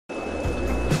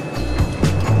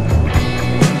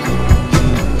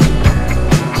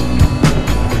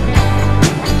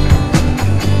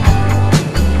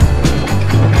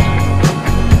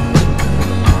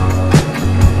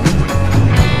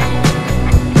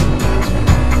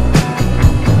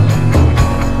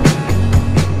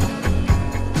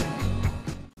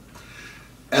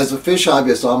As a fish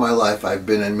hobbyist all my life, I've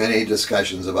been in many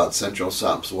discussions about central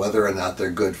sumps, whether or not they're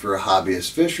good for a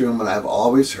hobbyist fish room, and I've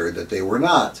always heard that they were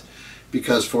not.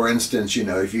 Because, for instance, you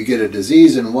know, if you get a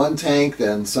disease in one tank,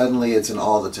 then suddenly it's in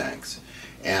all the tanks.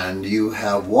 And you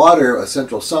have water, a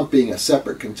central sump being a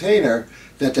separate container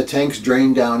that the tanks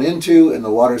drain down into, and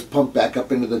the water's pumped back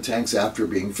up into the tanks after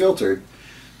being filtered.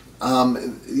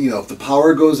 You know, if the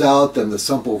power goes out, then the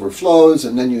sump overflows,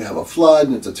 and then you have a flood,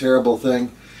 and it's a terrible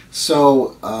thing.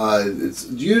 So it's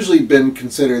usually been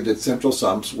considered that central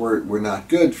sumps were not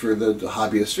good for the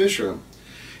hobbyist fish room.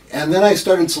 And then I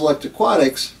started Select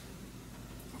Aquatics,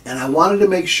 and I wanted to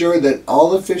make sure that all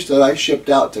the fish that I shipped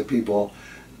out to people,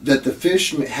 that the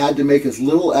fish had to make as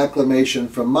little acclimation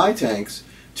from my tanks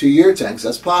to your tanks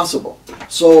as possible.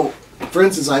 So, for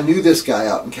instance, I knew this guy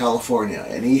out in California,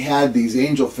 and he had these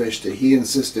angelfish that he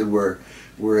insisted were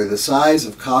the size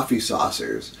of coffee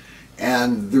saucers.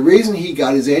 And the reason he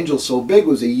got his angels so big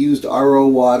was he used RO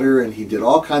water, and he did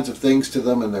all kinds of things to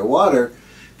them in their water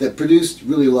that produced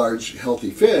really large,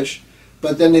 healthy fish.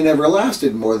 But then they never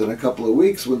lasted more than a couple of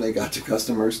weeks when they got to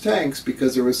customers' tanks,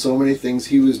 because there were so many things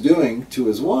he was doing to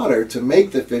his water to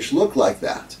make the fish look like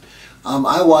that.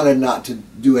 I wanted not to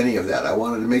do any of that. I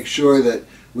wanted to make sure that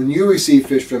when you receive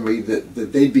fish from me, that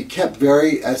they'd be kept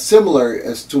very as similar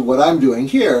as to what I'm doing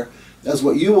here as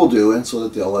what you will do, and so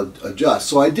that they'll adjust.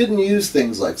 So I didn't use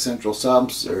things like central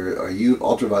sumps or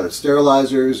ultraviolet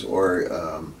sterilizers,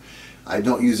 or I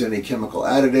don't use any chemical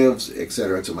additives,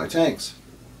 etc. to my tanks.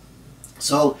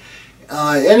 So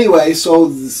anyway, so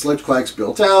the Select Aquatics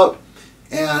built out,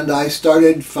 and I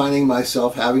started finding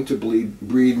myself having to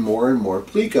breed more and more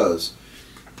Plecos.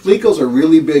 Plecos are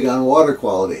really big on water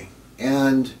quality,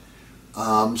 and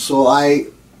so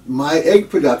my egg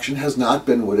production has not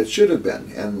been what it should have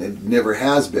been, and it never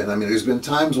has been. I mean, there's been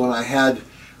times when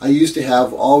I used to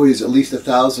have always at least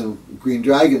 1,000 green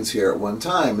dragons here at one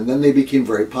time, and then they became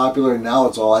very popular, and now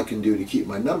it's all I can do to keep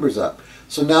my numbers up.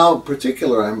 So now, in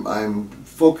particular, I'm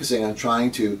focusing on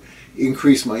trying to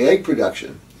increase my egg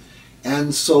production.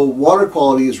 And so water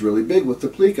quality is really big with the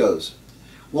Plecos.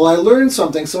 Well, I learned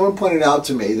something. Someone pointed out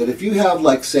to me that if you have,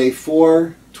 like, say,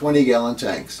 4 20-gallon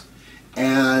tanks,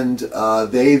 and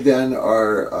they then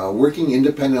are working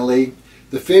independently,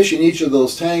 the fish in each of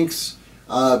those tanks,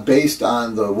 based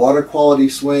on the water quality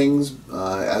swings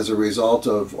as a result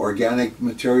of organic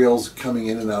materials coming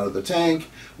in and out of the tank,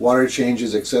 water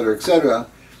changes, etc., etc.,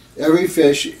 every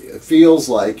fish feels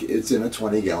like it's in a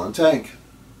 20-gallon tank.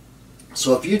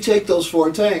 So if you take those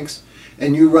 4 tanks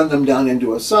and you run them down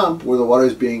into a sump where the water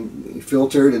is being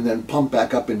filtered and then pumped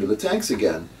back up into the tanks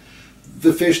again,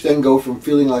 the fish then go from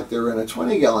feeling like they're in a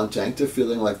 20-gallon tank to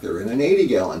feeling like they're in an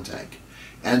 80-gallon tank.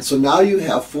 And so now you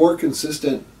have 4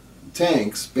 consistent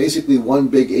tanks, basically one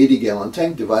big 80-gallon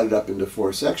tank divided up into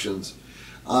 4 sections,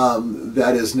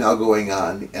 that is now going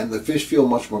on, and the fish feel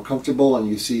much more comfortable, and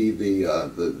you see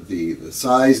the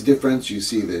size difference, you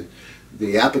see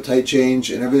the appetite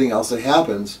change, and everything else that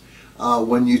happens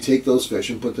when you take those fish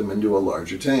and put them into a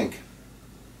larger tank.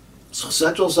 So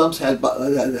central sumps had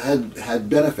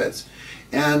benefits,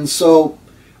 and so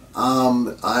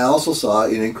I also saw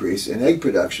an increase in egg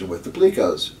production with the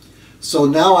Plecos. So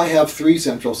now I have 3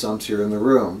 central sumps here in the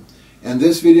room, and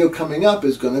this video coming up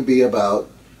is going to be about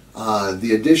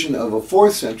the addition of a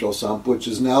 4th central sump, which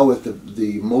is now with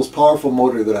the most powerful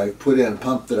motor that I've put in,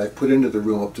 pump that I've put into the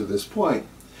room up to this point.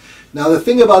 Now the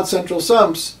thing about central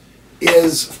sumps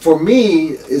is, for me,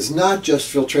 is not just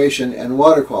filtration and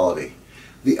water quality.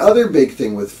 The other big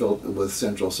thing with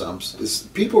central sumps is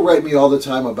people write me all the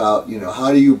time about, you know,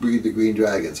 how do you breed the green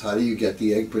dragons? How do you get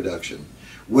the egg production?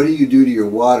 What do you do to your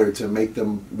water to make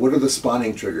them, what are the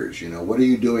spawning triggers? You know, what are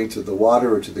you doing to the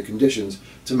water or to the conditions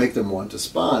to make them want to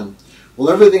spawn?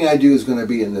 Well, everything I do is going to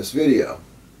be in this video.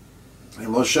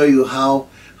 And we'll show you how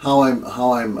I'm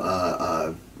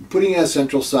putting in a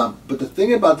central sump. But the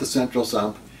thing about the central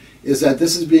sump is that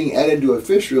this is being added to a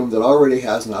fish room that already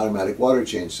has an automatic water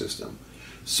change system.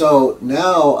 So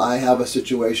now I have a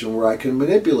situation where I can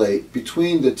manipulate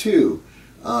between the two,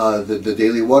 the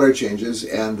daily water changes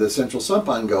and the central sump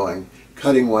ongoing,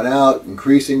 cutting one out,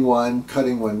 increasing one,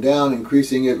 cutting one down,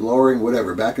 increasing it, lowering,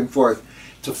 whatever, back and forth,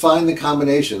 to find the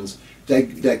combinations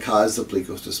that cause the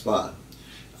Plecos to spawn.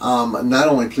 Not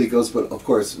only Plecos, but of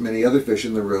course many other fish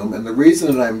in the room. And the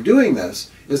reason that I'm doing this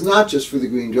is not just for the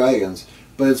green dragons,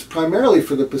 but it's primarily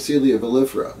for the Poecilia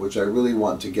volifera, which I really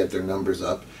want to get their numbers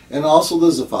up, and also the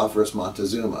Zophophorus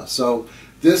montezuma. So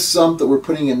this sump that we're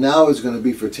putting in now is going to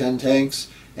be for 10 tanks,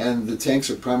 and the tanks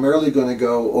are primarily going to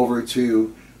go over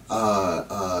to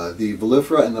the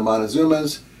volifera and the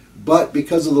montezumas, but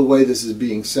because of the way this is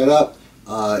being set up,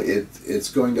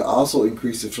 it's going to also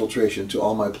increase the filtration to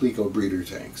all my Pleco breeder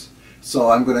tanks. So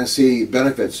I'm going to see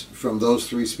benefits from those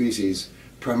 3 species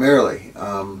primarily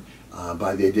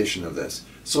by the addition of this.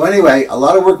 So anyway, a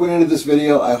lot of work went into this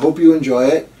video. I hope you enjoy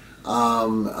it.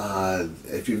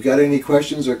 If you've got any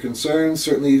questions or concerns,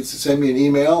 certainly send me an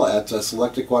email at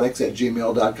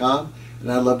selectaquatics@gmail.com,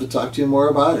 and I'd love to talk to you more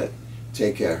about it.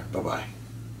 Take care. Bye-bye.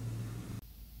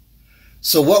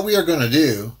 So what we are going to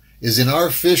do is, in our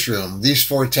fish room, these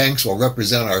 4 tanks will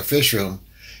represent our fish room,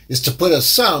 is to put a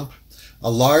sump,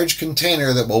 a large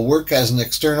container that will work as an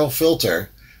external filter,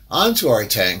 onto our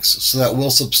tanks so that will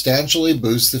substantially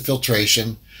boost the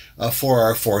filtration for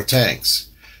our 4 tanks.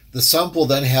 The sump will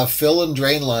then have fill and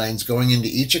drain lines going into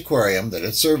each aquarium that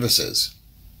it services.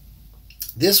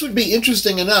 This would be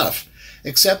interesting enough,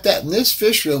 except that in this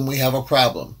fish room we have a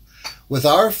problem. With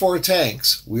our 4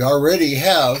 tanks, we already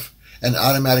have an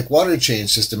automatic water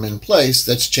change system in place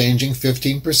that's changing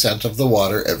 15% of the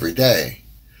water every day.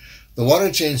 The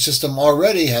water change system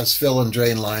already has fill and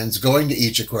drain lines going to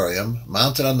each aquarium,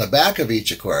 mounted on the back of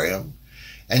each aquarium,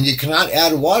 and you cannot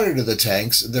add water to the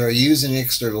tanks that are using the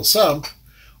external sump,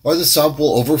 or the sump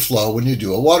will overflow when you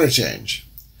do a water change.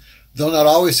 Though not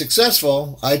always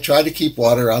successful, I try to keep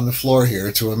water on the floor here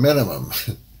to a minimum.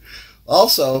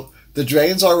 Also, the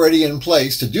drains already in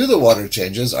place to do the water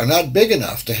changes are not big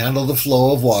enough to handle the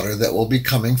flow of water that will be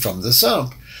coming from the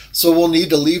sump, so we'll need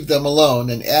to leave them alone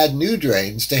and add new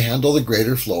drains to handle the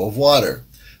greater flow of water.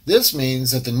 This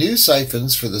means that the new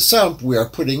siphons for the sump we are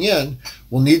putting in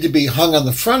will need to be hung on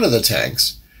the front of the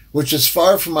tanks, which is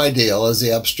far from ideal as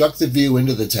they obstruct the view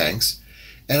into the tanks,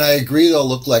 and I agree they'll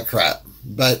look like crap.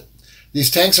 But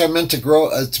these tanks are meant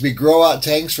to be grow-out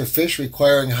tanks for fish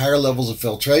requiring higher levels of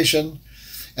filtration,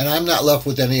 and I'm not left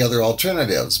with any other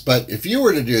alternatives. But if you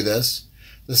were to do this,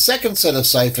 the second set of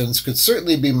siphons could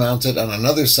certainly be mounted on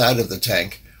another side of the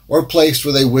tank or placed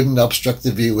where they wouldn't obstruct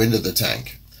the view into the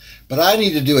tank. But I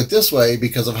need to do it this way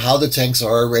because of how the tanks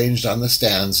are arranged on the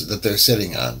stands that they're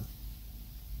sitting on.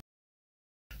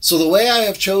 So the way I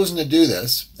have chosen to do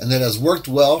this, and that has worked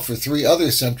well for 3 other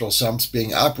central sumps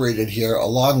being operated here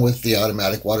along with the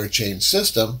automatic water change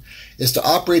system, is to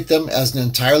operate them as an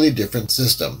entirely different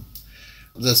system.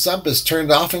 The sump is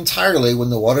turned off entirely when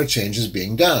the water change is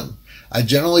being done. I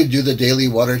generally do the daily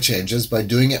water changes by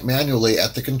doing it manually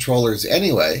at the controllers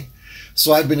anyway,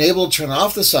 so I've been able to turn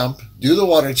off the sump, do the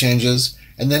water changes,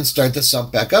 and then start the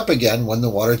sump back up again when the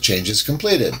water change is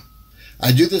completed.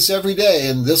 I do this every day,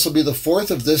 and this will be the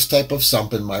 4th of this type of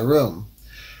sump in my room.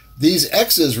 These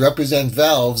X's represent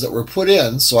valves that were put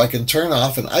in so I can turn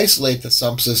off and isolate the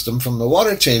sump system from the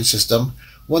water change system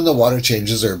when the water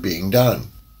changes are being done.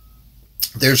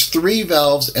 There's 3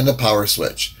 valves and a power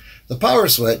switch. The power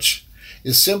switch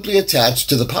is simply attached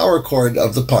to the power cord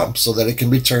of the pump so that it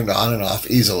can be turned on and off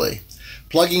easily.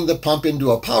 Plugging the pump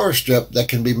into a power strip that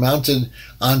can be mounted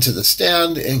onto the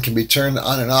stand and can be turned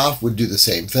on and off would do the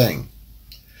same thing.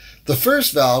 The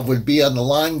first valve would be on the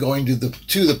line going to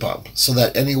the pump so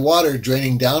that any water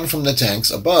draining down from the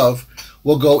tanks above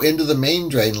will go into the main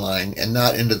drain line and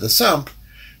not into the sump,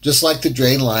 just like the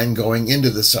drain line going into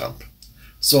the sump.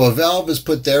 So a valve is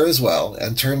put there as well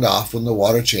and turned off when the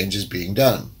water change is being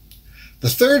done. The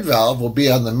third valve will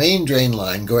be on the main drain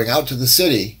line going out to the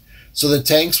city, so the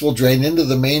tanks will drain into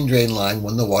the main drain line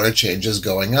when the water change is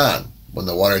going on. When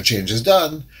the water change is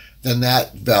done, then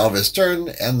that valve is turned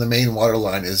and the main water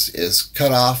line is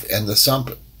cut off and the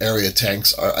sump area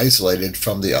tanks are isolated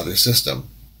from the other system.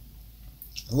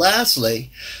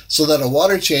 Lastly, so that a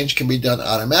water change can be done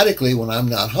automatically when I'm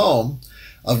not home,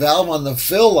 a valve on the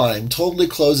fill line totally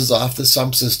closes off the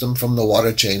sump system from the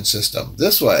water change system.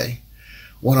 This way,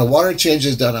 when a water change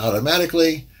is done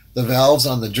automatically, the valves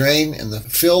on the drain and the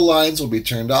fill lines will be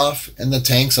turned off and the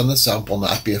tanks on the sump will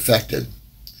not be affected.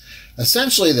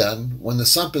 Essentially then, when the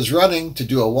sump is running to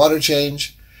do a water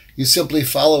change, you simply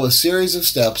follow a series of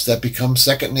steps that become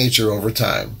second nature over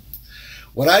time.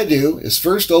 What I do is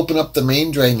first open up the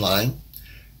main drain line,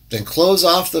 then close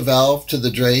off the valve to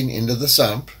the drain into the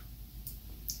sump.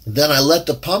 Then I let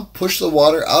the pump push the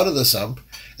water out of the sump,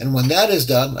 and when that is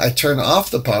done, I turn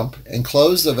off the pump and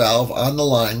close the valve on the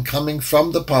line coming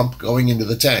from the pump going into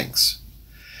the tanks.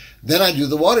 Then I do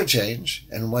the water change,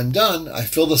 and when done, I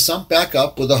fill the sump back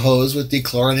up with a hose with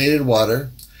dechlorinated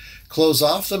water, close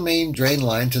off the main drain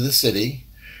line to the city,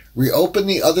 reopen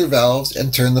the other valves,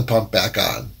 and turn the pump back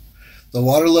on. The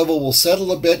water level will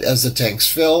settle a bit as the tanks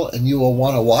fill, and you will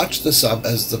want to watch the sump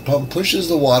as the pump pushes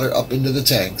the water up into the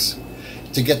tanks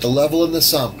to get the level in the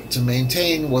sump to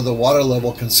maintain where the water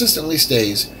level consistently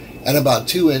stays at about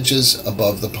 2 inches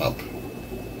above the pump.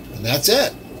 And that's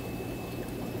it.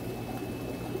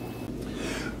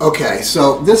 Okay,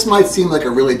 so this might seem like a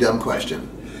really dumb question,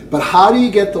 but how do you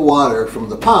get the water from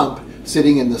the pump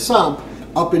sitting in the sump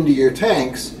up into your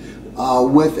tanks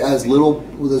with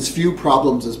as few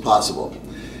problems as possible?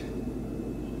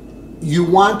 You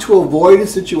want to avoid a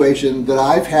situation that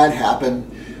I've had happen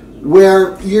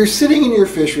where you're sitting in your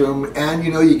fish room and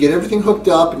you get everything hooked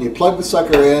up and you plug the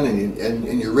sucker in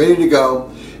and you're ready to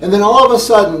go, and then all of a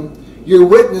sudden you're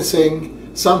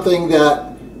witnessing something that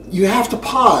you have to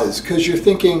pause because you're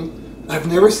thinking, I've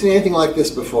never seen anything like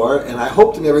this before, and I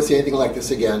hope to never see anything like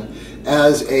this again,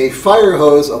 as a fire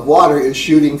hose of water is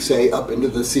shooting, say, up into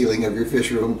the ceiling of your fish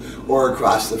room or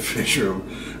across the fish room.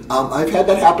 I've had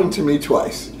that happen to me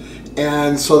twice.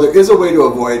 And so there is a way to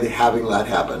avoid having that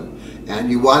happen. And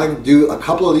you want to do a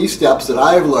couple of these steps that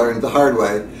I've learned the hard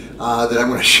way that I'm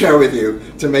going to share with you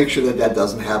to make sure that that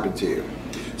doesn't happen to you.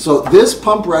 So this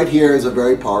pump right here is a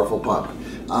very powerful pump.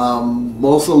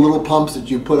 Most of the little pumps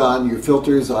that you put on your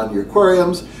filters on your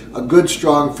aquariums, a good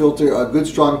strong filter, a good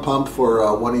strong pump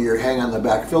for one of your hang on the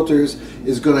back filters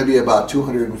is going to be about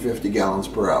 250 gallons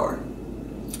per hour.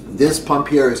 This pump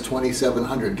here is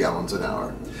 2,700 gallons an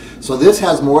hour. So this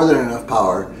has more than enough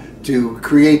power to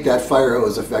create that fire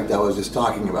hose effect I was just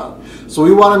talking about. So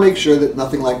we want to make sure that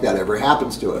nothing like that ever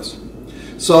happens to us.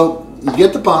 So you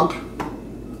get the pump.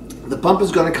 The pump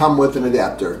is going to come with an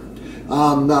adapter.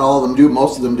 Not all of them do,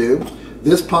 most of them do.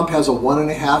 This pump has a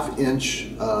 1.5 inch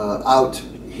out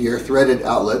here, threaded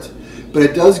outlet, but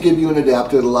it does give you an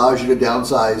adapter that allows you to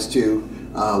downsize to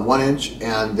 1 inch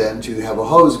and then to have a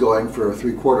hose going for a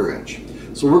 3/4 inch.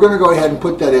 So we're going to go ahead and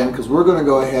put that in because we're going to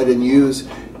go ahead and use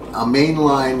a main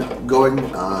line going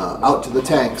out to the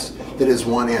tanks that is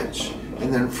 1 inch.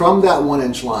 And then from that 1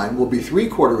 inch line will be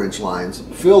 3/4 inch lines,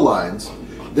 fill lines,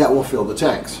 that will fill the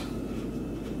tanks.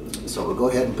 So we'll go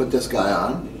ahead and put this guy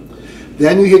on.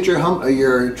 Then you hit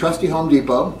your trusty Home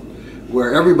Depot,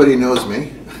 where everybody knows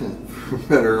me, for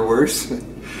better or worse.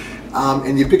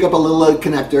 And you pick up a little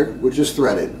connector, which is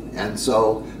threaded. And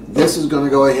so this is going to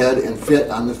go ahead and fit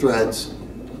on the threads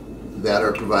that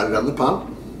are provided on the pump.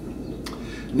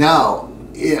 Now,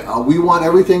 we want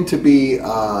everything to be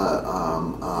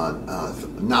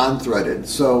non-threaded.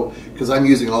 So, because I'm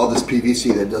using all this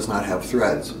PVC that does not have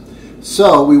threads.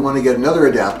 So we want to get another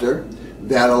adapter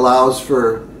that allows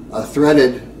for a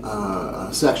threaded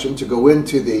section to go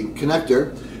into the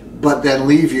connector, but then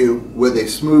leave you with a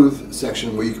smooth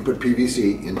section where you can put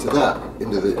PVC into that,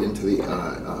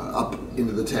 up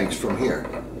into the tanks from here.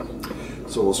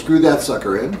 So we'll screw that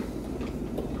sucker in.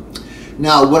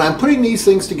 Now, when I'm putting these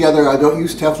things together, I don't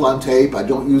use Teflon tape, I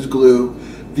don't use glue.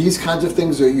 These kinds of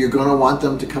things you're going to want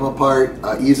them to come apart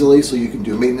easily so you can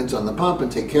do maintenance on the pump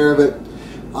and take care of it.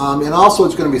 And also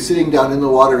it's going to be sitting down in the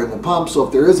water in the pump, so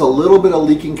if there is a little bit of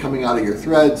leaking coming out of your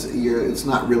threads, it's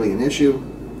not really an issue.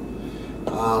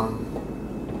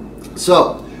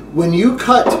 So when you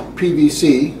cut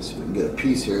PVC, so we can get a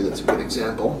piece here that's a good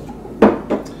example.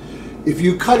 If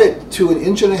you cut it to 1.5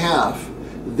 inches,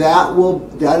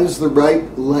 that is the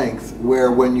right length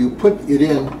where when you put it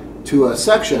in to a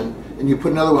section and you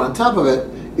put another one on top of it,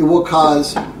 it will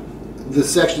cause the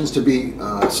sections to be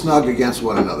snug against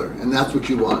one another, and that's what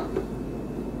you want.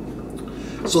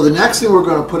 So the next thing we're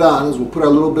going to put on is we'll put our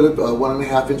little bit of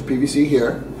 1.5 inch PVC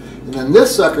here, and then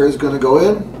this sucker is going to go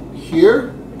in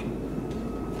here,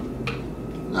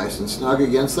 nice and snug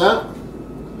against that.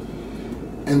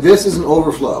 And this is an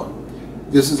overflow.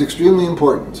 This is extremely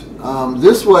important.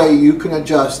 This way you can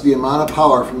adjust the amount of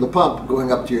power from the pump going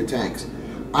up to your tanks.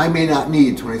 I may not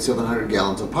need 2,700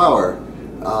 gallons of power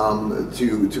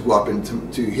to go up and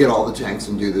to hit all the tanks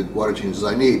and do the water changes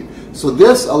I need. So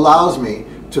this allows me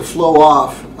to flow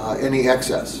off any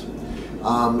excess.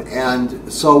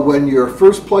 And so when you're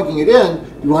first plugging it in,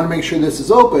 you want to make sure this is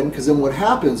open, because then what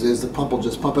happens is the pump will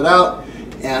just pump it out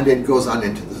and it goes on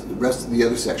into the rest of the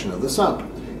other section of the sump.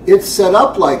 It's set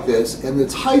up like this, and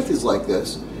its height is like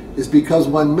this, is because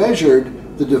when measured,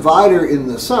 the divider in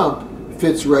the sump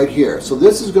fits right here. So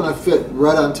this is going to fit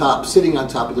right on top, sitting on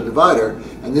top of the divider,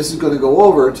 and this is going to go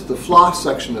over to the floss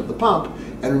section of the pump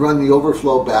and run the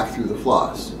overflow back through the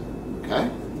floss. Okay?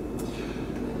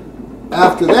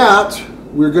 After that,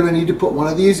 we're going to need to put one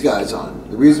of these guys on.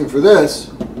 The reason for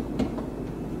this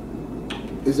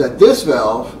is that this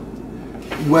valve,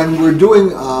 when we're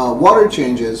doing water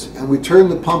changes and we turn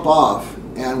the pump off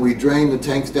and we drain the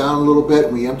tanks down a little bit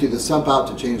and we empty the sump out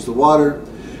to change the water,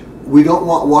 we don't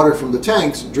want water from the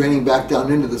tanks draining back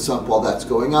down into the sump while that's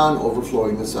going on,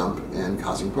 overflowing the sump and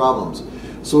causing problems.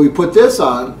 So we put this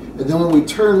on, and then when we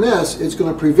turn this, it's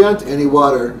going to prevent any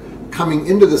water coming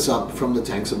into the sump from the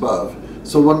tanks above.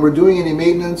 So when we're doing any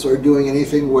maintenance or doing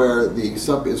anything where the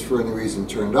sump is for any reason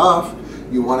turned off,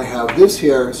 you want to have this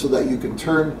here so that you can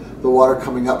turn the water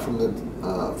coming up from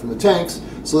the tanks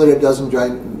so that it doesn't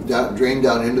drain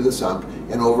down into the sump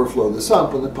and overflow the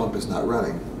sump when the pump is not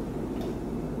running.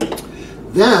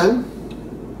 Then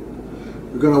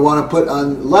we're going to want to put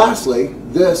on, lastly,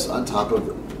 this on top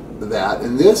of that,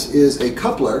 and this is a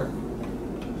coupler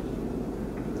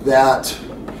that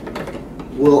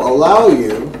will allow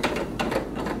you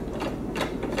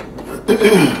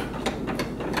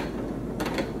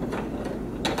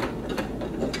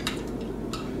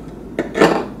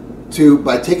to,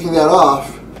 by taking that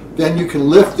off, then you can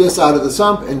lift this out of the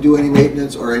sump and do any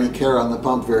maintenance or any care on the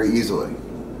pump very easily.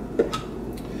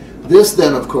 This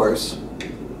then, of course,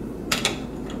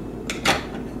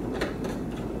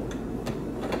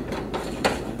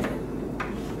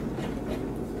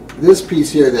 this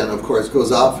piece here then, of course,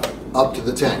 goes up to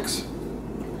the tanks.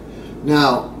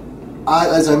 Now,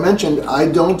 as I mentioned, I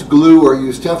don't glue or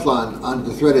use Teflon on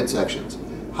the threaded sections.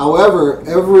 However,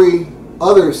 every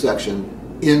other section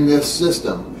in this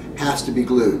system has to be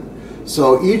glued.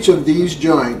 So each of these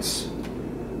joints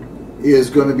is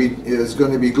going to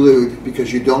be glued,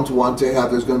 because you don't want to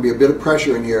have, there's going to be a bit of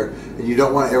pressure in here, and you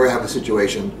don't want to ever have a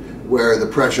situation where the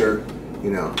pressure,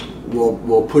 you know,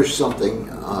 will push something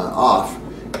off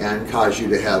and cause you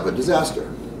to have a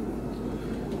disaster.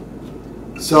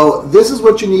 So this is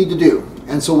what you need to do.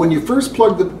 And so when you first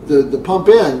plug the pump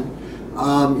in,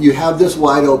 you have this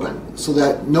wide open so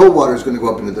that no water is going to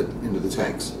go up into the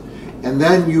tanks. And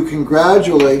then you can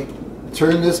gradually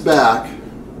turn this back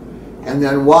and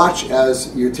then watch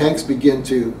as your tanks begin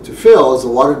to fill, as the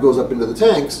water goes up into the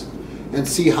tanks, and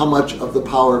see how much of the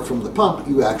power from the pump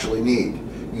you actually need.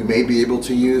 You may be able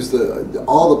to use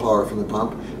all the power from the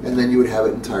pump, and then you would have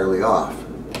it entirely off.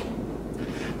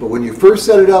 But when you first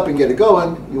set it up and get it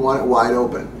going, you want it wide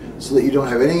open so that you don't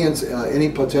have any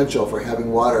potential for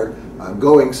having water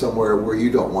going somewhere where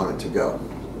you don't want it to go.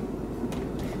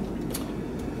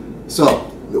 So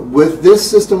with this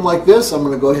system like this, I'm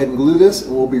going to go ahead and glue this,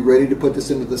 and we'll be ready to put this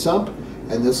into the sump,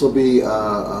 and this will be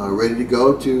ready to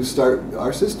go to start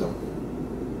our system.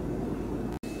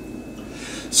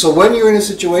 So when you're in a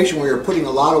situation where you're putting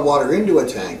a lot of water into a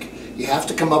tank, you have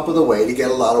to come up with a way to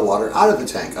get a lot of water out of the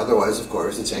tank. Otherwise, of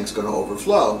course, the tank's going to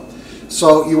overflow.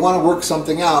 So you want to work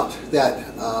something out that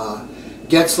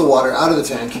gets the water out of the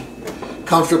tank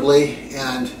comfortably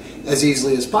and as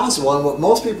easily as possible. And what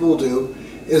most people will do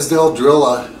is they'll drill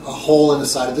a hole in the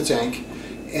side of the tank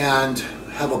and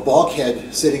have a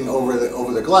bulkhead sitting over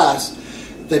the glass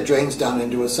that drains down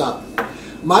into a sump.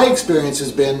 My experience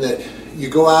has been that you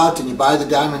go out and you buy the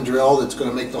diamond drill that's going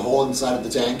to make the hole inside of the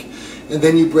tank, and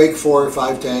then you break 4 or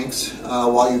 5 tanks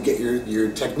while you get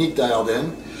your technique dialed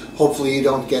in. Hopefully you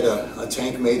don't get a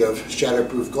tank made of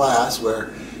shatterproof glass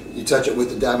where you touch it with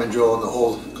the diamond drill and the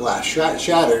whole glass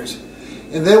shatters.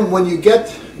 And then when you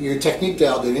get your technique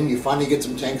dialed in, you finally get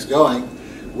some tanks going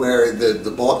where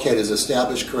the bulkhead is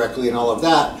established correctly and all of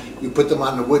that, you put them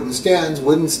on the wooden stands.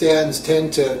 Wooden stands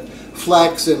tend to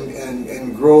flex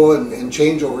and grow and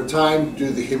change over time due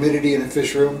to the humidity in a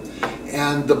fish room.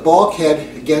 And the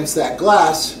bulkhead against that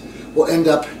glass will end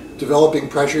up developing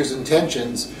pressures and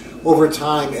tensions over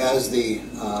time as the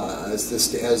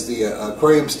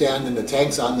aquarium stand and the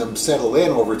tanks on them settle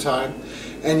in over time,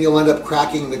 and you'll end up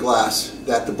cracking the glass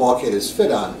that the bulkhead is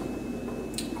fit on.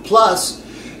 Plus,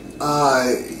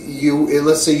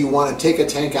 let's say you want to take a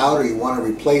tank out, or you want to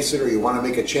replace it, or you want to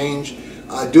make a change.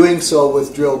 Doing so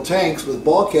with drilled tanks with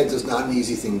bulkheads is not an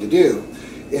easy thing to do.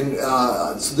 And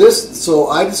so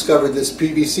I discovered this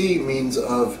PVC means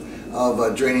of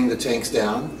draining the tanks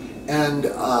down, and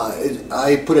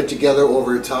I put it together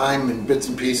over time in bits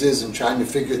and pieces and trying to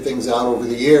figure things out over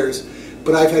the years.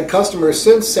 But I've had customers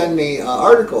since send me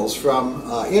articles from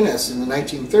Innis in the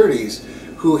 1930s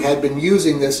who had been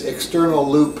using this external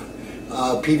loop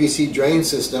PVC drain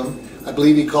system. I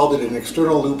believe he called it an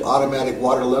external loop automatic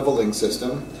water leveling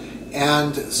system.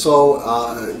 And so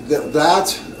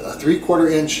that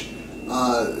 3/4 inch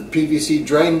PVC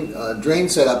drain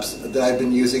setups that I've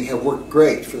been using have worked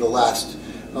great for the last,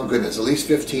 oh goodness, at least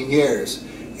 15 years.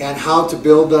 And how to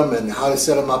build them and how to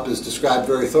set them up is described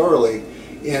very thoroughly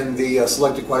in the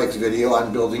Select Aquatics video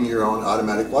on building your own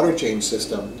automatic water change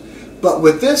system. But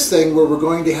with this thing, where we're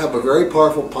going to have a very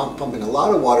powerful pump pumping a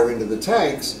lot of water into the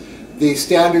tanks, the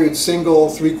standard single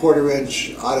 3/4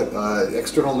 inch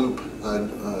external loop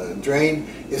drain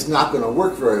is not going to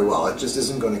work very well. It just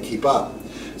isn't going to keep up.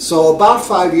 So about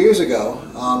 5 years ago,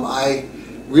 I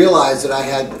realized that I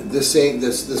had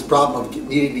this problem of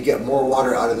needing to get more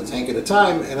water out of the tank at a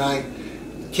time, and I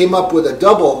came up with a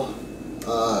double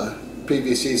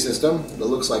PVC system that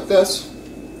looks like this,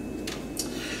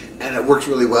 and it works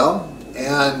really well.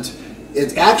 And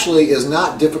it actually is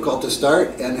not difficult to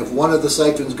start, and if one of the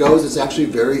siphons goes, it's actually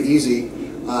very easy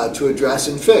to address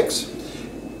and fix.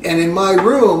 And in my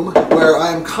room, where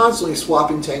I'm constantly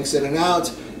swapping tanks in and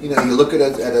out, you know, you look at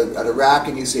a rack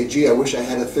and you say, gee, I wish I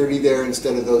had a 30 there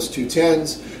instead of those two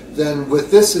 10s. Then with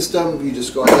this system, you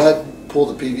just go ahead,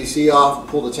 pull the PVC off,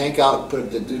 pull the tank out,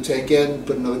 put the new tank in,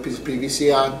 put another piece of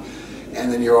PVC on,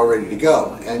 and then you're all ready to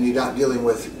go. And you're not dealing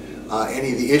with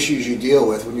any of the issues you deal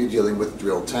with when you're dealing with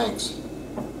drilled tanks.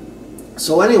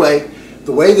 So anyway,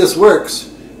 the way this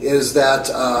works is that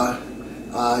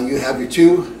you have your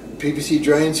two PVC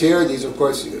drains here. These, of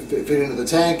course, fit into the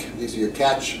tank. These are your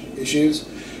catch issues.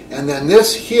 And then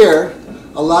this here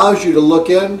allows you to look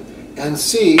in and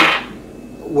see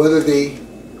whether the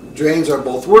drains are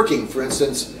both working. For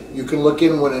instance, you can look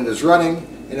in when it is running,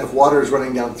 and if water is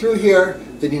running down through here,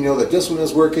 then you know that this one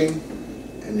is working.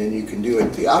 And then you can do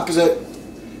it the opposite,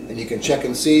 and you can check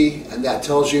and see, and that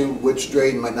tells you which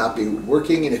drain might not be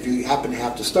working. And if you happen to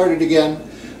have to start it again,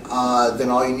 then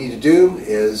all you need to do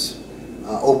is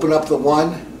open up the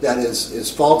one that is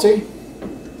faulty,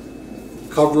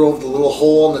 cover over the little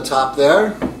hole in the top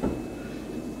there,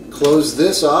 close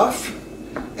this off,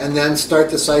 and then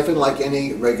start the siphon like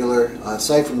any regular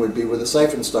siphon would be with a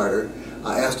siphon starter,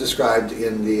 as described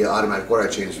in the automatic water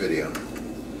change video.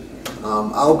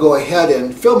 I'll go ahead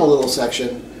and film a little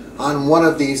section on one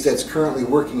of these that's currently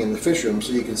working in the fish room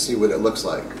so you can see what it looks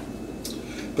like.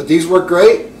 But these work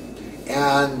great,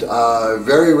 and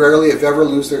very rarely, if ever,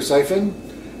 lose their siphon.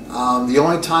 The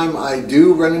only time I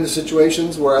do run into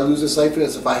situations where I lose a siphon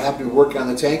is if I happen to be working on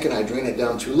the tank and I drain it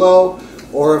down too low,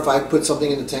 or if I put something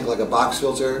in the tank like a box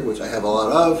filter, which I have a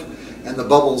lot of, and the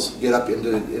bubbles get up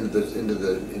into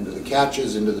the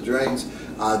catches, into the drains,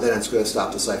 then it's going to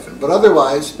stop the siphon. But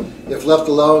otherwise, if left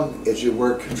alone, it should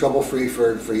work trouble-free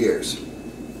for years.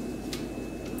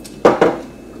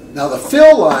 Now the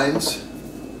fill lines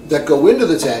that go into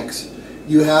the tanks,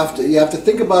 you have to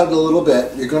think about it a little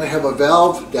bit. You're going to have a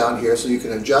valve down here so you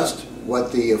can adjust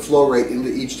what the flow rate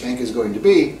into each tank is going to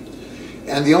be.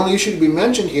 And the only issue to be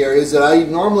mentioned here is that I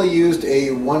normally used a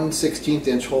 1/16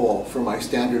 inch hole for my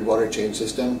standard water change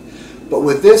system. But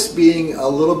with this being a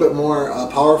little bit more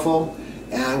powerful,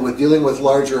 and with dealing with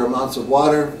larger amounts of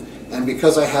water, and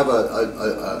because I have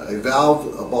a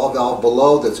ball valve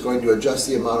below that's going to adjust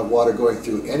the amount of water going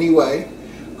through anyway,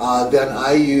 then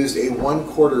I used a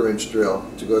 1/4 inch drill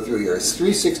to go through here.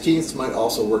 3/16 might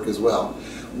also work as well.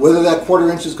 Whether that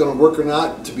 1/4 inch is going to work or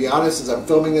not, to be honest, as I'm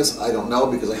filming this, I don't know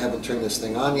because I haven't turned this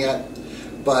thing on yet,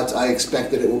 but I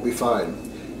expect that it will be fine.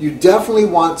 You definitely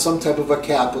want some type of a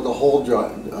cap with a hole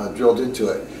drilled into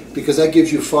it, because that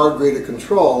gives you far greater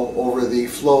control over the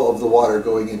flow of the water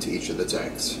going into each of the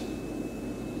tanks.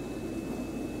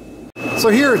 So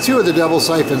here are two of the double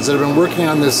siphons that have been working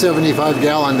on this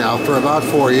 75-gallon now for about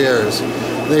 4 years.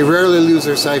 They rarely lose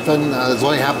their siphon. It's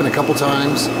only happened a couple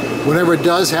times. Whenever it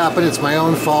does happen, it's my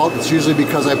own fault. It's usually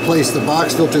because I placed the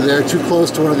box filter there too close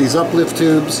to one of these uplift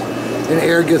tubes, and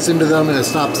air gets into them and it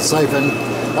stops the siphon.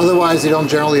 Otherwise, they don't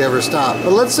generally ever stop.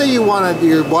 But let's say you want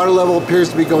your water level appears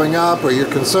to be going up, or you're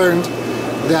concerned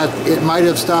that it might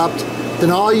have stopped.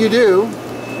 Then all you do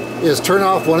is turn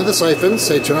off one of the siphons.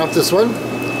 Say turn off this one.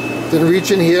 Then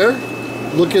reach in here,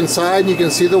 look inside, and you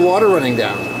can see the water running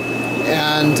down.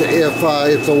 And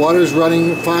if the water is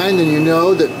running fine, then you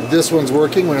know that this one's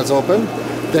working when it's open.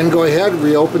 Then go ahead,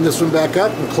 reopen this one back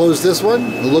up and close this one,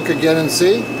 and look again and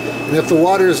see. And if the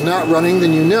water is not running,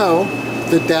 then you know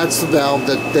that that's the valve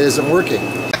that isn't working.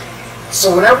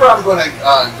 So whenever I'm going to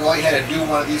go ahead and do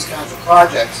one of these kinds of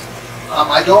projects,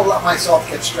 I don't let myself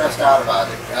get stressed out about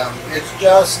it. It's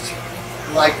just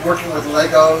like working with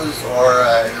Legos or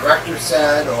an erector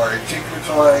set or Tinker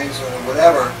Toys or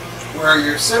whatever, where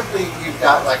you've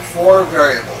got like 4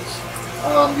 variables.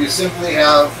 You simply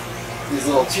have these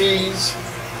little T's,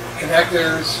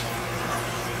 connectors,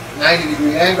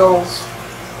 90-degree angles,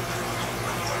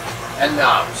 and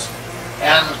knobs.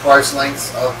 And of course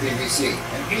lengths of PVC.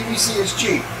 And PVC is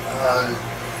cheap.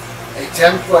 A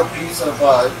 10-foot piece of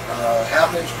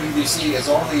half-inch PVC is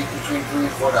only between $3 and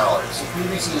 $4. So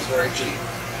PVC is very cheap.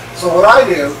 So what I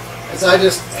do is I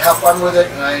just have fun with it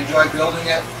and I enjoy building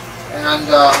it. And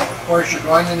of course you're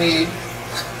going to need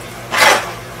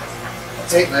a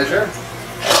tape measure.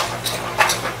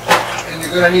 And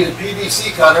you're going to need a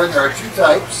PVC cutter. There are 2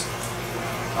 types.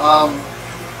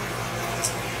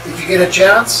 If you get a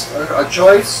chance or a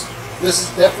choice, this is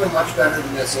definitely much better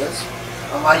than this is.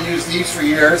 I used these for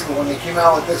years, but when they came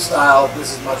out with this style,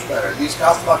 this is much better. These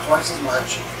cost about twice as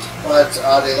much, but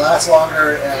they last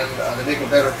longer and they make a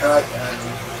better cut and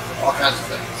all kinds of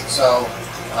things. So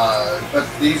But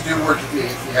these do work if you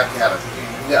have to have it.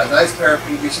 Yeah, a nice pair of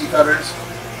PVC cutters,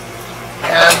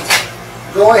 and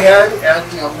go ahead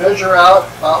and measure out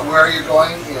about where you're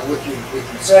going, with your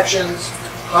sections,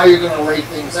 how you're going to lay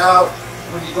things out.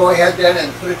 When you go ahead then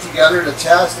and put it together to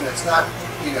test, and it's not,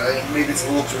 maybe it's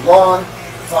a little too long,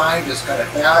 fine, just cut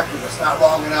it back. If it's not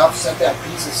long enough, set that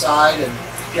piece aside and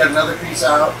get another piece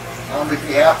out. If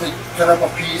you have to cut up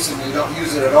a piece and you don't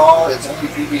use it at all, it's only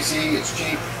PVC, it's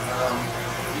cheap.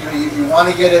 You want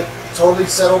to get it totally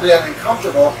settled in and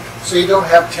comfortable so you don't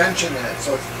have tension in it,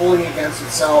 so it's pulling against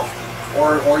itself,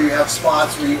 or you have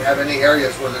spots where you have any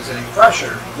areas where there's any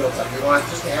pressure built up. You want it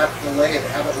just to have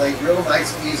it laid real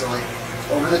nice and easily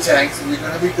over the tanks, and you're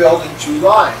going to be building two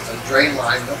lines, a drain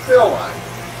line and a fill line.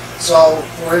 So,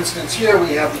 for instance, here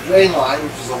we have the drain line,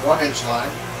 which is a 1-inch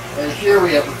line, and here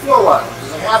we have the fill line, which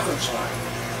is a 1/2-inch line.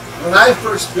 When I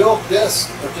first built this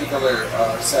particular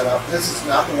setup, this is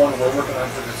not the one we're working on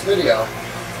for this video,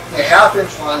 the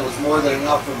 1/2-inch line was more than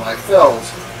enough for my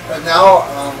fills. But now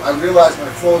I realize my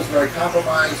flow is very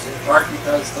compromised, in part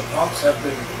because the pumps have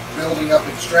been building up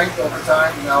in strength over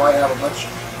time. Now I have a much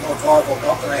more powerful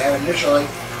pump than I had initially.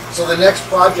 So the next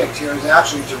project here is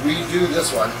actually to redo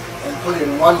this one and put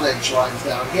in 1-inch lines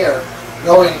down here,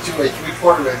 going to a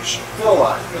 3/4-inch fill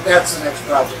line. But that's the next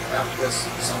project after this,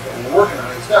 something we're working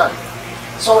on is done.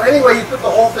 So anyway, you put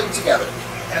the whole thing together,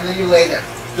 and then you lay it in.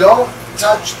 Don't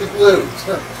touch the glue.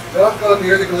 Don't go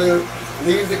near the glue.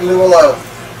 Leave the glue alone.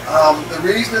 The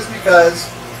reason is because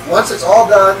once it's all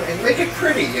done, and make it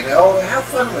pretty, have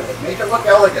fun with it. Make it look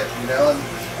elegant, And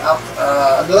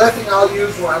another thing I'll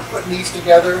use when I'm putting these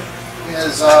together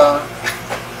is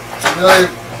another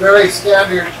very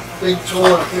standard big tool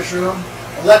in a fish room,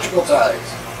 electrical ties.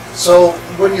 So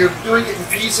when you're doing it in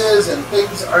pieces and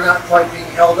things are not quite being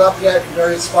held up yet in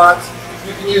various spots,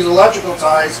 you can use electrical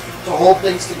ties to hold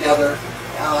things together,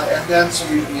 and then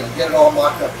so you get it all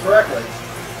mocked up correctly.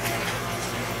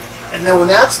 And then when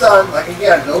that's done, like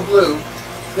again, no glue,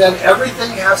 then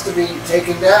everything has to be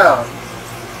taken down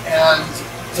and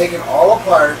taken all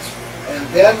apart and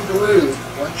then glued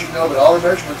once you know that all the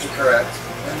measurements are correct,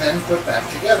 and then put back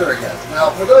together again.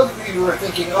 Now, for those of you who are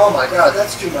thinking, oh my God,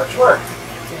 that's too much work.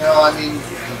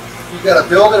 You've got to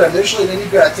build it initially, then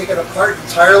you've got to take it apart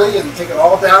entirely and take it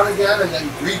all down again and then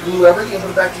re-glue everything and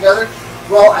put it back together.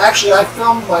 Well, actually, I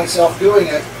filmed myself doing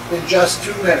it in just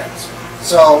 2 minutes.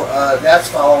 So that's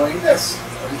following this.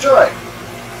 Enjoy.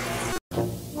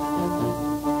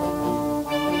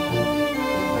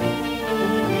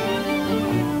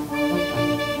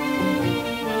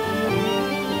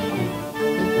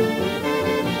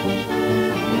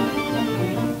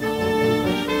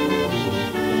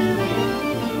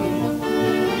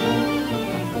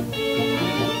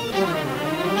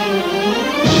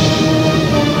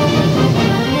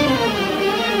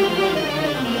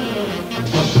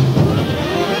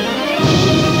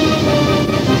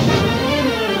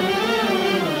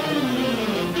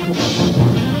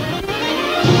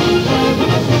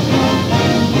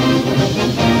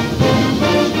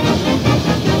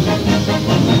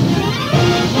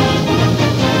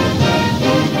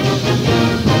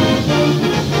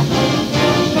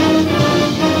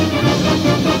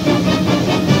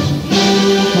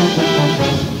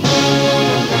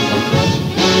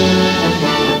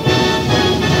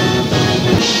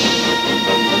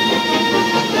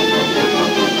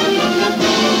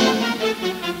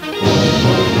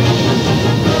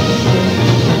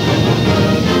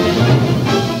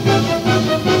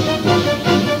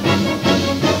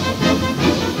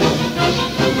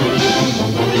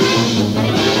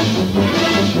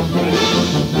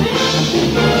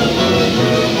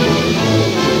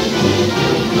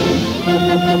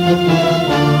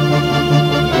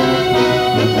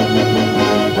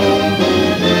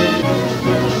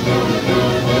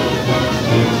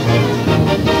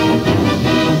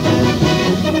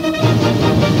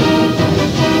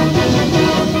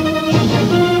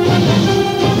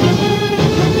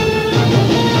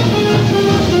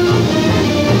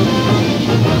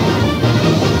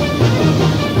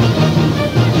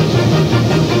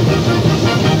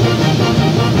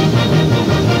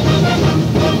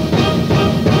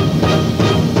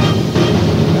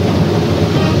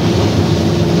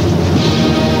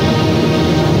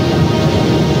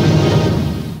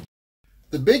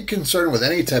 The big concern with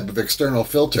any type of external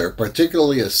filter,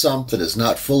 particularly a sump that is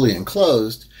not fully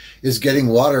enclosed, is getting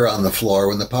water on the floor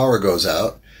when the power goes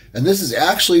out, and this is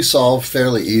actually solved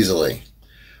fairly easily.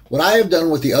 What I have done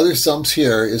with the other sumps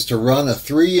here is to run a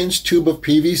 3-inch tube of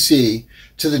PVC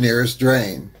to the nearest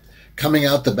drain, coming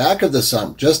out the back of the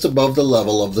sump just above the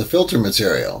level of the filter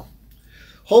material.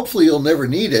 Hopefully you'll never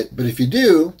need it, but if you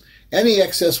do, Any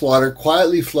excess water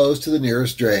quietly flows to the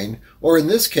nearest drain, or in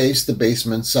this case the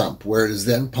basement sump, where it is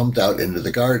then pumped out into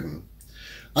the garden.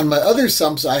 On my other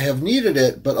sumps I have needed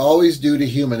it, but always due to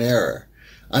human error.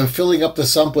 I'm filling up the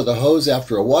sump with a hose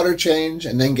after a water change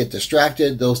and then get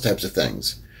distracted, those types of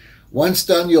things. Once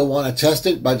done, you'll want to test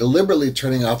it by deliberately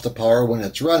turning off the power when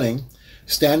it's running,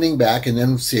 standing back, and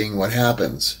then seeing what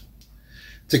happens.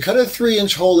 To cut a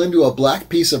 3-inch hole into a black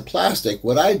piece of plastic,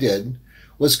 what I did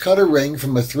was cut a ring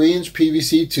from a 3-inch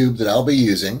PVC tube that I'll be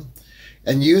using,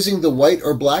 and using the white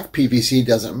or black PVC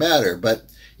doesn't matter, but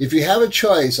if you have a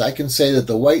choice, I can say that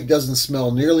the white doesn't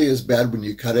smell nearly as bad when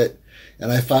you cut it,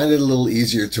 and I find it a little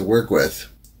easier to work with.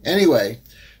 Anyway,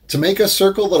 to make a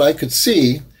circle that I could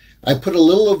see, I put a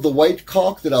little of the white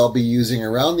caulk that I'll be using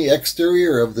around the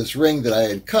exterior of this ring that I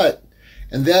had cut,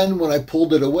 and then when I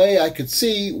pulled it away, I could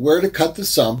see where to cut the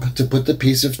sump to put the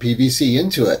piece of PVC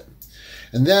into it.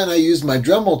 And then I used my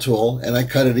Dremel tool and I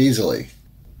cut it easily.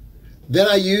 Then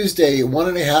I used a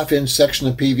 1.5-inch section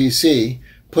of PVC,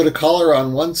 put a collar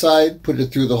on one side, put it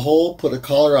through the hole, put a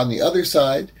collar on the other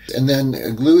side, and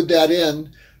then glued that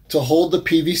in to hold the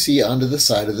PVC onto the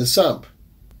side of the sump.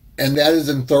 And that is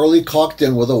then thoroughly caulked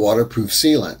in with a waterproof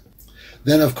sealant.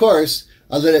 Then, of course,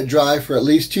 I let it dry for at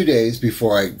least 2 days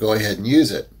before I go ahead and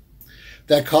use it.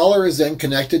 That collar is then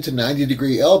connected to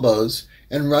 90-degree elbows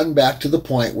and run back to the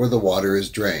point where the water is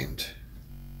drained.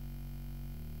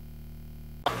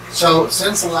 So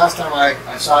since the last time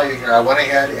I saw you here, I went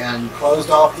ahead and closed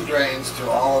off the drains to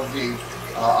all of the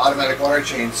automatic water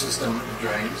change system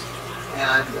drains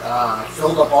and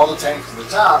filled up all the tanks to the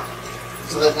top,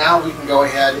 so that now we can go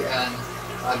ahead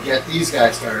and get these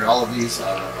guys started, all of these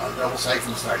double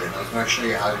siphons started. I was going to show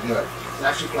you how to do it. It's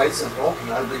actually quite simple,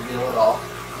 not a big deal at all.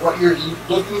 What you're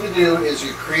looking to do is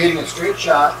you're creating a straight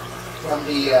shot from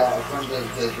the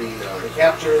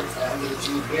capture end of the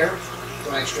tube here,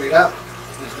 going straight up.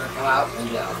 It's going to come out and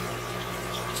down.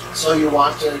 So you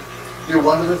want to do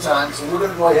one at a time. So we're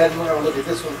going to go ahead and we're going to look at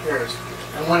this one first.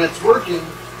 And when it's working,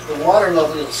 the water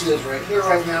level you'll see is right here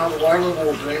right now. The water level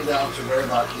will drain down to right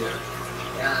about here.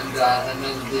 And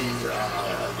then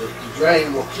the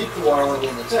drain will keep the water level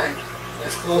in the tank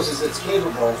as close as it's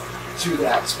capable to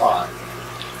that spot.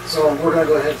 So we're going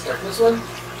to go ahead and start this one.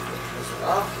 This one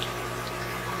off.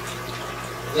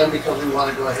 Then because we want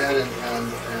to go ahead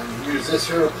and use this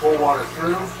here to pull water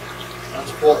through,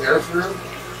 to pull air through,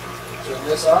 turn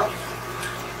this off.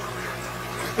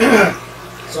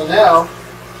 So now,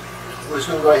 we're just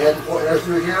going to go ahead and pull air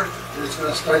through here. We're just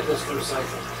going to start this first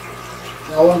cycle.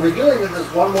 Now when we're doing it,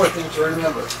 there's one more thing to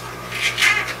remember.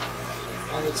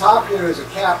 On the top here is a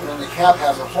cap, and then the cap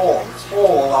has a hole. This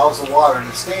hole allows the water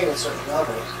to stay at a certain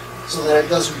level so that it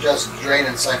doesn't just drain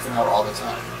and siphon out all the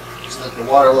time, so that the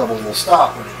water level will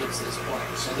stop when it gets to this point.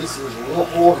 So this is a little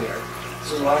hole here.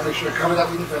 So you want to make sure to cover that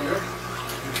with your finger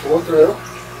and pull it through.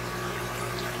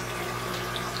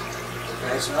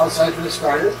 Okay, so now the siphon is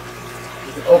started.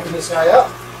 You can open this guy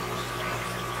up.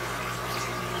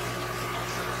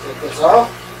 Take this off.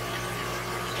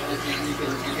 And you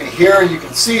can hear, you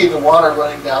can see the water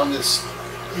running down this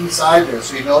inside there,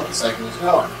 so you know what the siphon is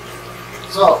going.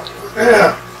 So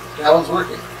that one's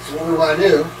working. So what we want to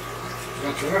do, we're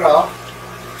going to turn it off.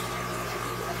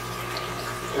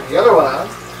 Turn the other one on.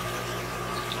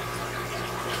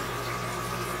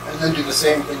 And then do the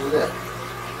same thing with it.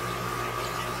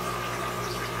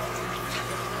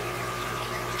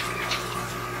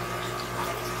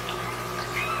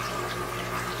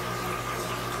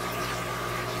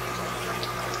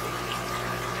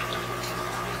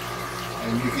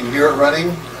 And you can hear it running,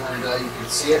 and you can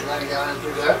see it running down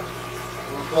through there.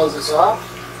 We'll close this off,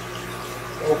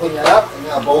 open that up, and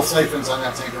now both siphons on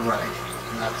that tank are running.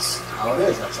 And that's how it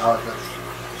is. That's how it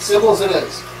goes. Simple as it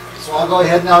is. So I'll go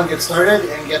ahead now and get started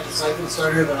and get the siphon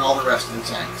started and all the rest of the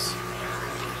tanks.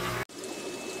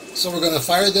 So we're going to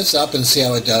fire this up and see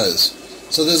how it does.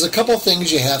 So there's a couple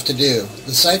things you have to do.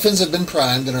 The siphons have been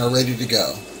primed and are ready to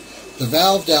go. The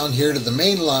valve down here to the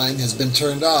main line has been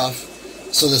turned off,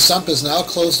 so the sump is now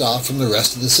closed off from the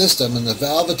rest of the system, and the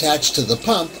valve attached to the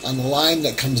pump on the line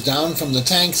that comes down from the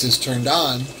tanks is turned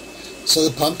on, so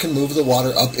the pump can move the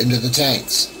water up into the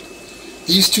tanks.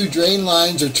 These two drain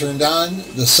lines are turned on,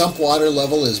 the sump water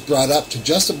level is brought up to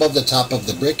just above the top of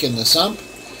the brick in the sump,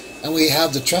 and we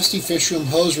have the trusty fish room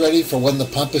hose ready for when the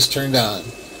pump is turned on.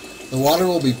 The water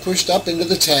will be pushed up into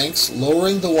the tanks,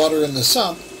 lowering the water in the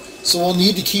sump, so we'll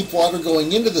need to keep water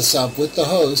going into the sump with the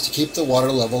hose to keep the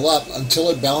water level up until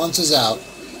it balances out,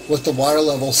 with the water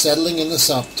level settling in the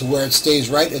sump to where it stays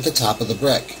right at the top of the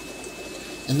brick.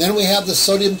 And then we have the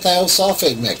sodium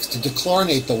thiosulfate mix to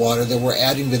dechlorinate the water that we're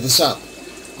adding to the sump.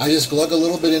 I just glug a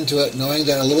little bit into it, knowing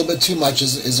that a little bit too much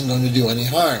isn't going to do any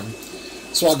harm.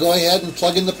 So I'll go ahead and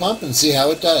plug in the pump and see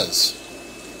how it does.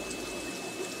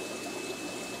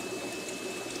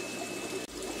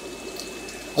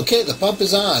 Okay, the pump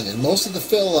is on, and most of the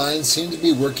fill lines seem to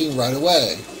be working right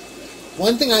away.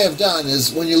 One thing I have done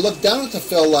is, when you look down at the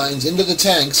fill lines into the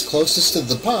tanks closest to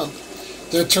the pump,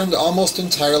 they're turned almost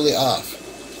entirely off.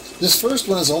 This first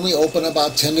one is only open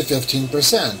about 10 to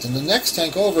 15%, and the next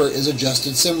tank over is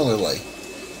adjusted similarly.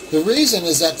 The reason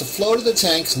is that the flow to the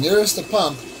tanks nearest the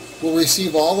pump will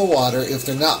receive all the water if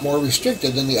they're not more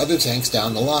restricted than the other tanks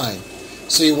down the line.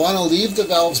 So you want to leave the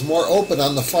valves more open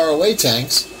on the faraway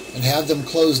tanks and have them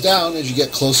close down as you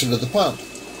get closer to the pump.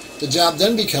 The job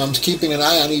then becomes keeping an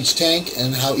eye on each tank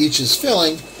and how each is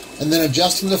filling, and then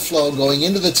adjusting the flow going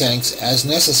into the tanks as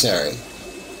necessary.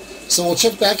 So we'll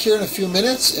check back here in a few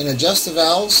minutes and adjust the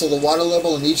valves so the water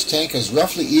level in each tank is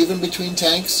roughly even between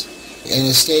tanks and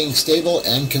is staying stable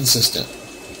and consistent.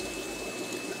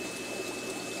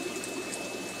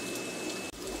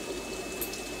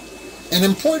 An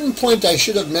important point I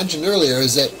should have mentioned earlier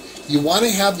is that you want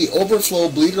to have the overflow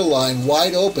bleeder line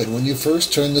wide open when you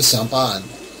first turn the sump on.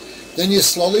 Then you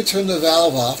slowly turn the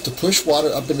valve off to push water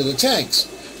up into the tanks,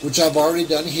 which I've already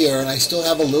done here, and I still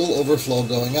have a little overflow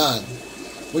going on.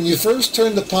 When you first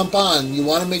turn the pump on, you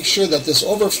want to make sure that this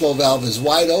overflow valve is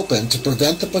wide open to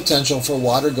prevent the potential for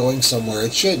water going somewhere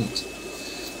it shouldn't.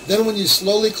 Then when you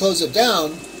slowly close it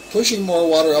down, pushing more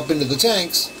water up into the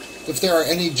tanks, if there are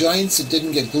any joints that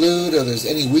didn't get glued or there's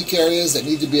any weak areas that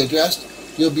need to be addressed,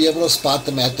 you'll be able to spot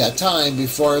them at that time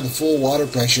before the full water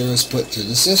pressure is put through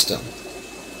the system.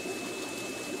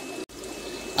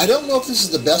 I don't know if this is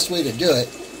the best way to do it,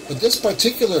 but this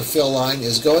particular fill line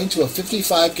is going to a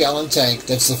 55-gallon tank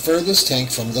that's the furthest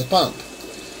tank from the pump.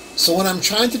 So when I'm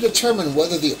trying to determine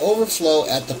whether the overflow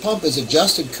at the pump is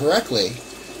adjusted correctly,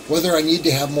 whether I need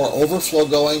to have more overflow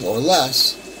going or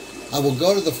less, I will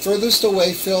go to the furthest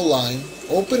away fill line,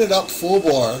 open it up full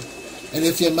bore, and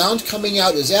if the amount coming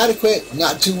out is adequate,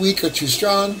 not too weak or too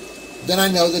strong, then I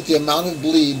know that the amount of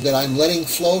bleed that I'm letting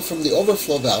flow from the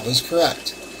overflow valve is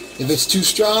correct. If it's too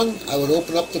strong, I would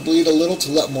open up the bleed a little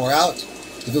to let more out.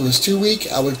 If it was too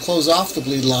weak, I would close off the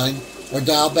bleed line or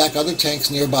dial back other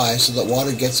tanks nearby so that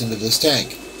water gets into this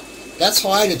tank. That's how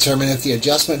I determine if the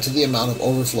adjustment to the amount of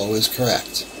overflow is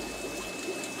correct.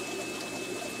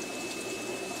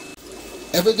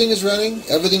 Everything is running,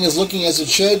 everything is looking as it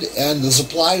should, and the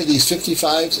supply to these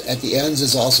 55s at the ends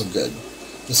is also good.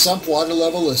 The sump water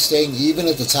level is staying even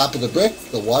at the top of the brick.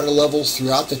 The water levels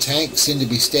throughout the tank seem to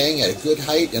be staying at a good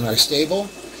height and are stable.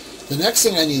 The next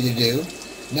thing I need to do,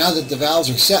 now that the valves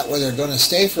are set where they're going to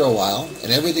stay for a while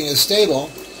and everything is stable,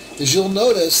 is you'll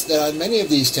notice that on many of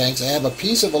these tanks I have a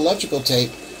piece of electrical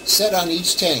tape set on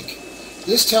each tank.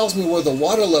 This tells me where the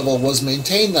water level was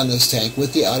maintained on this tank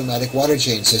with the automatic water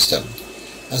change system.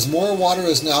 As more water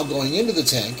is now going into the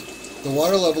tank, the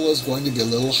water level is going to be a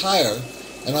little higher,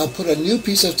 and I'll put a new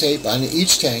piece of tape on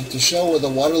each tank to show where the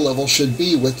water level should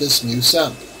be with this new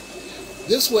sump.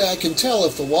 This way I can tell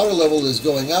if the water level is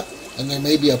going up and there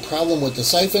may be a problem with the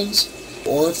siphons,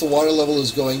 or if the water level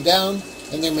is going down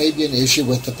and there may be an issue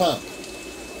with the pump.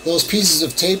 Those pieces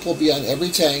of tape will be on every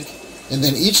tank, and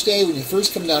then each day when you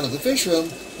first come down to the fish room,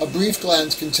 a brief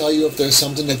glance can tell you if there's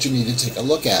something that you need to take a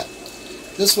look at.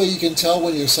 This way you can tell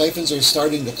when your siphons are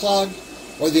starting to clog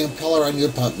or the impeller on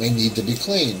your pump may need to be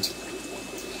cleaned.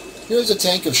 Here's a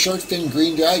tank of short-finned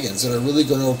green dragons that are really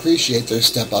going to appreciate their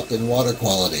step up in water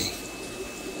quality.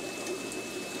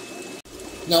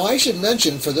 Now I should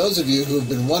mention, for those of you who have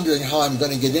been wondering how I'm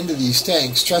going to get into these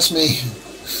tanks, trust me,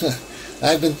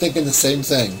 I've been thinking the same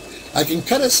thing. I can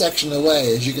cut a section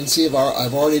away, as you can see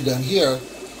I've already done here,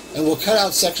 and we'll cut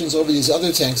out sections over these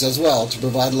other tanks as well to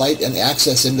provide light and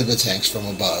access into the tanks from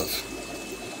above.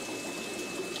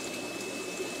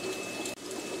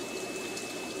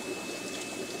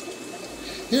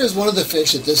 Here's one of the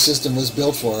fish that this system was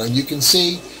built for, and you can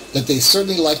see that they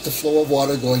certainly like the flow of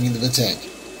water going into the tank.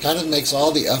 Kind of makes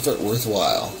all the effort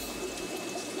worthwhile.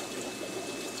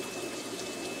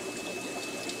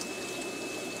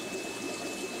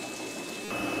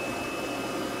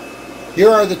 Here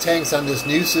are the tanks on this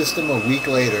new system a week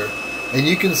later, and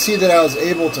you can see that I was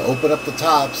able to open up the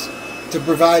tops to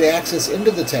provide access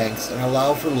into the tanks and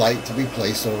allow for light to be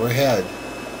placed overhead.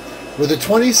 With a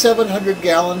 2,700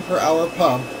 gallon per hour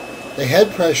pump, the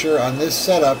head pressure on this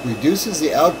setup reduces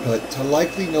the output to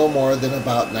likely no more than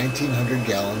about 1,900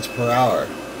 gallons per hour.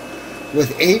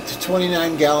 With 8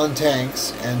 29 gallon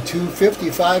tanks and 2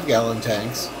 55 gallon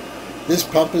tanks, this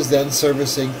pump is then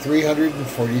servicing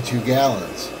 342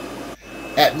 gallons.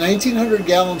 At 1,900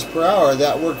 gallons per hour,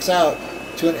 that works out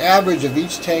to an average of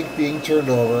each tank being turned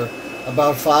over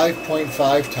about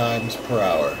 5.5 times per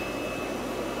hour.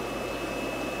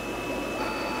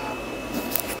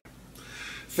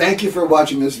 Thank you for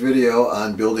watching this video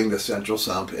on building the central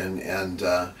sump and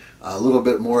a little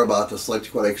bit more about the Select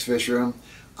Aquatics fish room.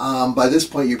 By this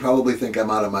point you probably think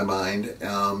I'm out of my mind,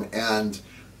 and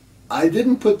I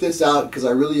didn't put this out because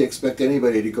I really expect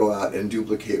anybody to go out and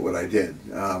duplicate what I did,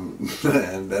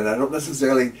 and I don't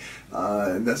necessarily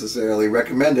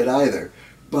recommend it either,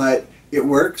 but it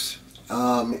works,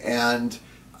 and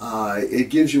it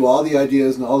gives you all the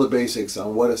ideas and all the basics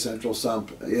on what a central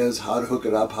sump is, how to hook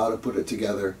it up, how to put it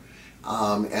together,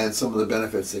 and some of the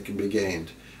benefits that can be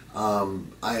gained.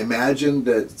 I imagine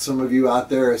that some of you out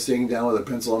there are sitting down with a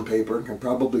pencil and paper and can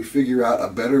probably figure out a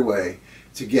better way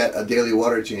to get a daily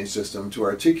water change system to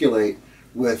articulate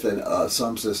with a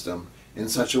sump system in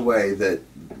such a way that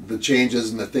the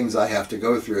changes and the things I have to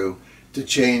go through to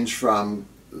change from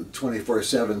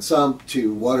 24/7 sump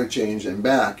to water change and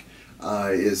back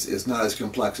is not as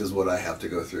complex as what I have to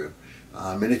go through.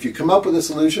 And if you come up with a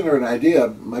solution or an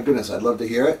idea, my goodness, I'd love to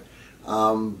hear it.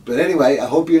 But anyway, I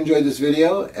hope you enjoyed this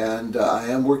video, and I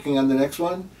am working on the next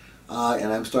one.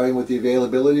 And I'm starting with the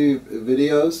availability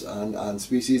videos on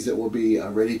species that will be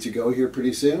ready to go here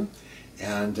pretty soon.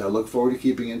 And look forward to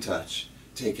keeping in touch.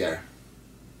 Take care.